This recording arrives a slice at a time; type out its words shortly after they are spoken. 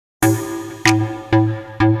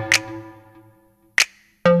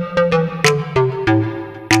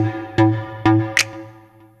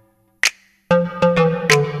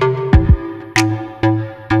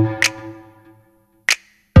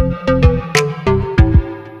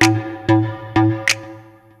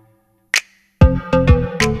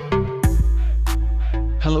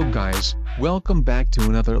Welcome back to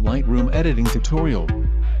another Lightroom editing tutorial.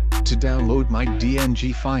 To download my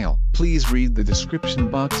DNG file, please read the description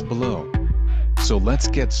box below. So let's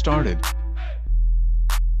get started.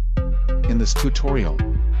 In this tutorial,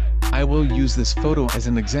 I will use this photo as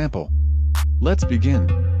an example. Let's begin.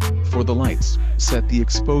 For the lights, set the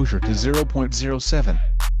exposure to 0.07.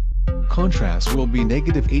 Contrast will be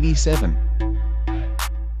 -87.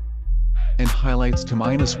 And highlights to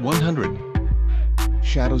 -100.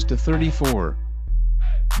 Shadows to 34.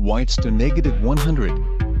 Whites to -100.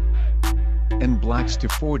 And blacks to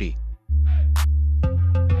 40.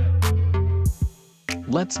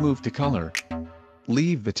 Let's move to color.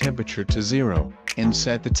 Leave the temperature to 0, and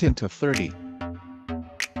set the tint to 30.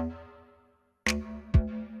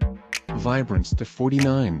 Vibrance to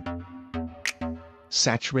 49.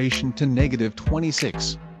 Saturation to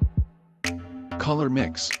 -26. Color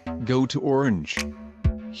mix, go to orange.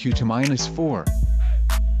 Hue to -4.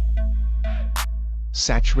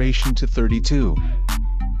 Saturation to 32.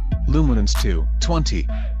 Luminance to 20.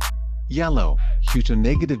 Yellow, hue to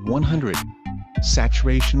 -100.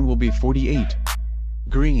 Saturation will be 48.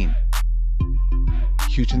 Green,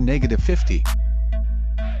 hue to -50.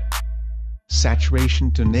 Saturation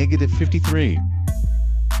to -53.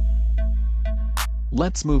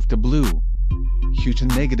 Let's move to blue. Hue to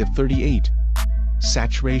 -38.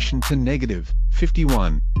 Saturation to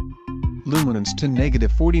 -51. Luminance to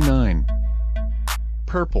 -49.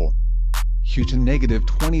 Purple, hue to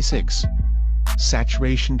 -26.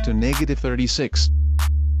 Saturation to -36.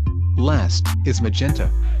 Last is magenta.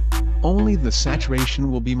 Only the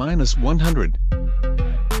saturation will be -100.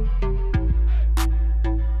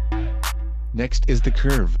 Next is the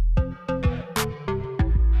curve.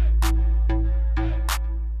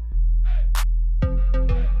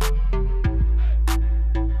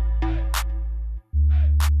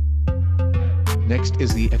 Next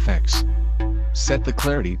is the effects. Set the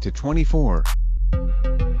clarity to 24.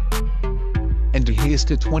 And the haze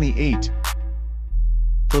to 28.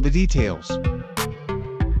 For the details,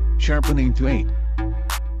 sharpening to 8.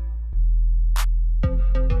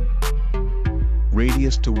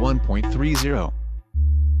 Radius to 1.30.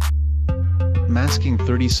 Masking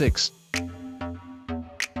 36.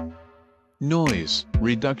 Noise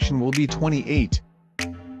reduction will be 28.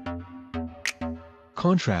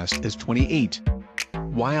 Contrast is 28.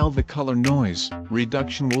 While the color noise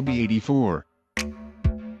reduction will be 84.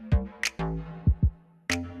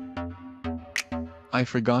 I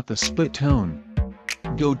forgot the split tone.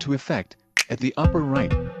 Go to Effect, at the upper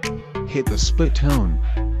right. Hit the split tone.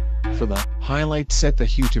 For the highlight, set the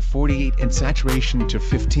hue to 48 and saturation to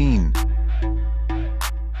 15.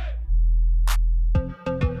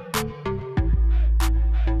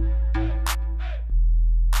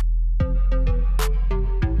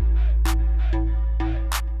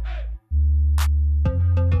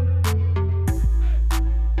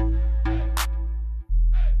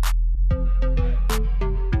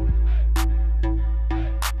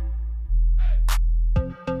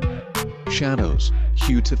 Shadows,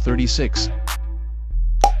 hue to 36.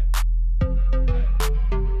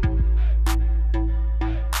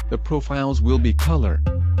 The profiles will be color.